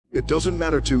It doesn't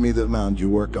matter to me the amount you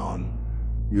work on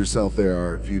yourself. There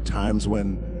are a few times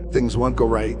when things won't go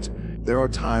right. There are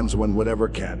times when whatever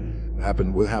can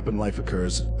happen will happen. Life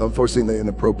occurs. Unforeseen, the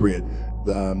inappropriate,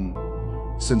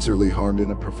 the sincerely harmed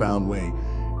in a profound way.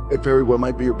 It very well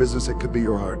might be your business. It could be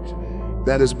your heart.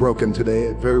 That is broken today.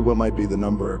 It very well might be the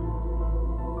number.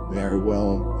 Very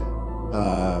well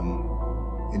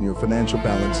in your financial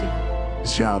balance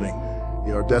is shouting.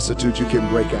 You're destitute. You can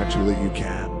break. Actually, you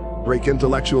can break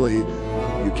intellectually.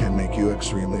 You can make you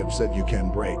extremely upset. You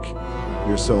can break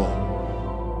your soul.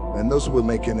 And those will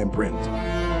make an imprint.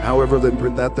 However, the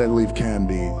imprint that they leave can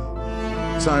be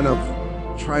a sign of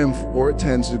triumph, or it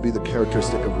tends to be the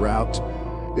characteristic of rout.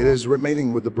 It is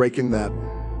remaining with the breaking that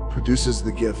produces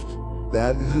the gift.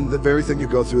 That the very thing you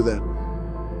go through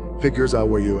that figures out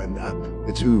where you end up.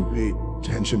 It's who pay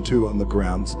attention to on the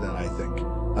grounds that I think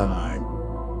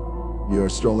you're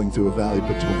strolling through a valley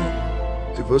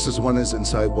between two voices. One is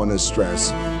insight, one is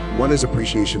stress, one is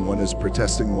appreciation, one is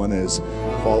protesting, one is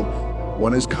fault,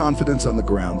 one is confidence on the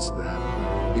grounds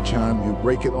that each time you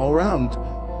break it all around,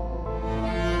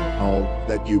 all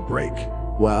that you break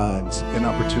was an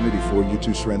opportunity for you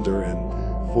to surrender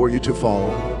and for you to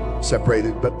fall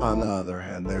separated. But on the other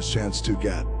hand, there's a chance to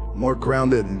get more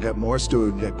grounded and get more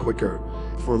stewed and get quicker.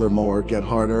 Furthermore, get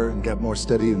harder and get more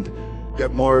steady and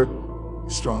get more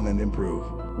strong and improve.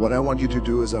 What I want you to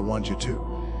do is I want you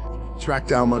to track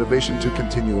down motivation to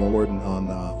continue onward on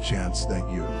the chance that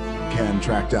you can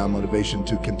track down motivation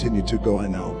to continue to go. I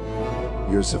know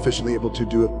you're sufficiently able to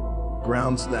do it.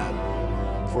 Grounds that.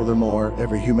 Furthermore,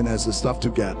 every human has the stuff to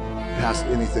get past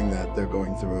anything that they're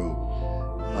going through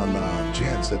on the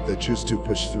chance that they choose to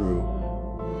push through.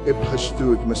 It pushed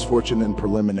through misfortune and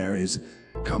preliminaries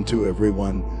come to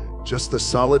everyone. Just the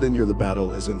solid in you, the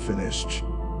battle isn't finished.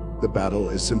 The battle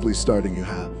is simply starting. You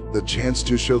have the chance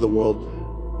to show the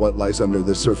world what lies under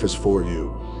the surface for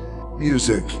you.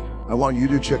 Music. I want you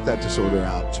to check that disorder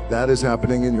out. That is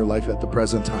happening in your life at the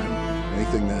present time.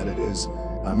 Anything that it is,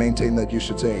 I maintain that you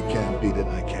should say, I can't beat it,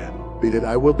 I can beat it,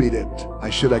 I will beat it. I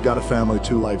got a family,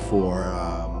 2 life,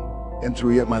 4, and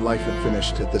 3 at my life and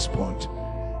finished at this point.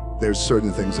 There's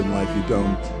certain things in life you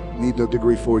don't need no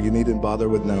degree for. You needn't bother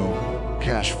with no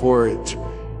cash for it.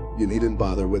 You needn't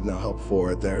bother with no help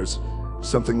for it. There's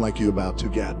something like you about to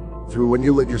get through when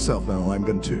you let yourself know, I'm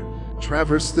going to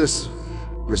traverse this.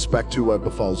 Respect to what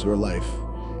befalls your life.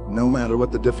 No matter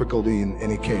what the difficulty in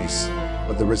any case,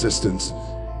 but the resistance,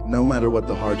 no matter what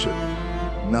the hardship,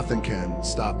 nothing can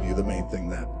stop you. The main thing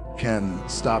that can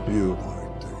stop you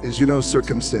is, no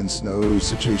circumstance, no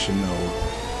situation, no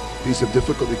piece of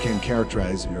difficulty can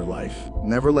characterize your life.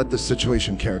 Never let the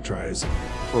situation characterize.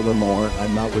 Furthermore,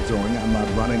 I'm not withdrawing, I'm not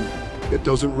running. It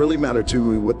doesn't really matter to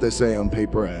me what they say on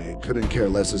paper. I couldn't care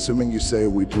less, assuming you say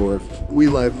we dwarf. We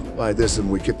live by this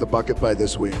and we kick the bucket by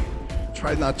this way.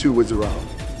 Try not to withdraw.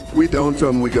 We don't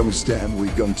we gonna stand, we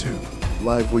going to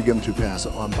live, we going to pass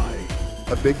on by.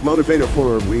 A big motivator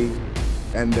for we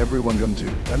and everyone going to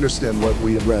understand what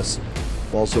we address,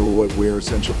 also what we're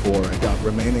essential for. I got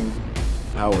remaining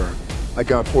power. I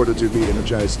got fortitude to be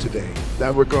energized today.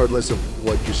 That regardless of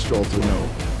what you stroll through, no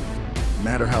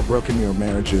matter how broken your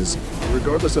marriage is,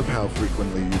 regardless of how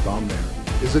frequently you bomb there,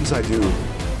 is inside you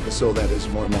a soul that is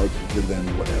more motivated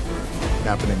than whatever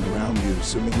happening around you,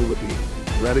 assuming you would be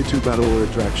ready to battle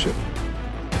retraction.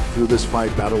 Through this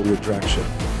fight, battle retraction.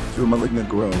 Through malignant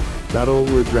growth, battle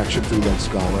retraction through that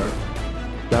scholar.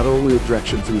 Battle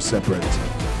retraction through separate.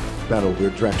 Battle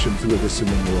retraction through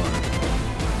assuming you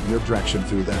are. Retraction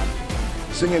through that.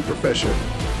 Singing profession.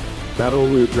 Battle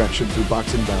retraction through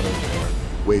boxing battle.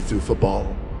 Way through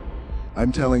football.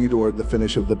 I'm telling you toward the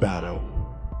finish of the battle.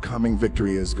 Coming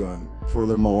victory is gone.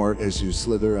 Furthermore, as you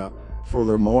slither up,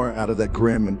 furthermore, out of that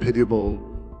grim and pitiable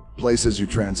place as you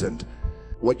transcend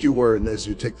what you were, and as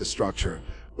you take the structure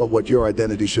of what your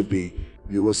identity should be,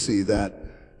 you will see that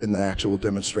in the actual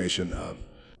demonstration of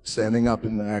standing up,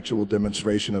 in the actual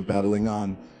demonstration of battling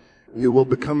on. You will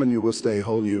become and you will stay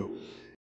whole you.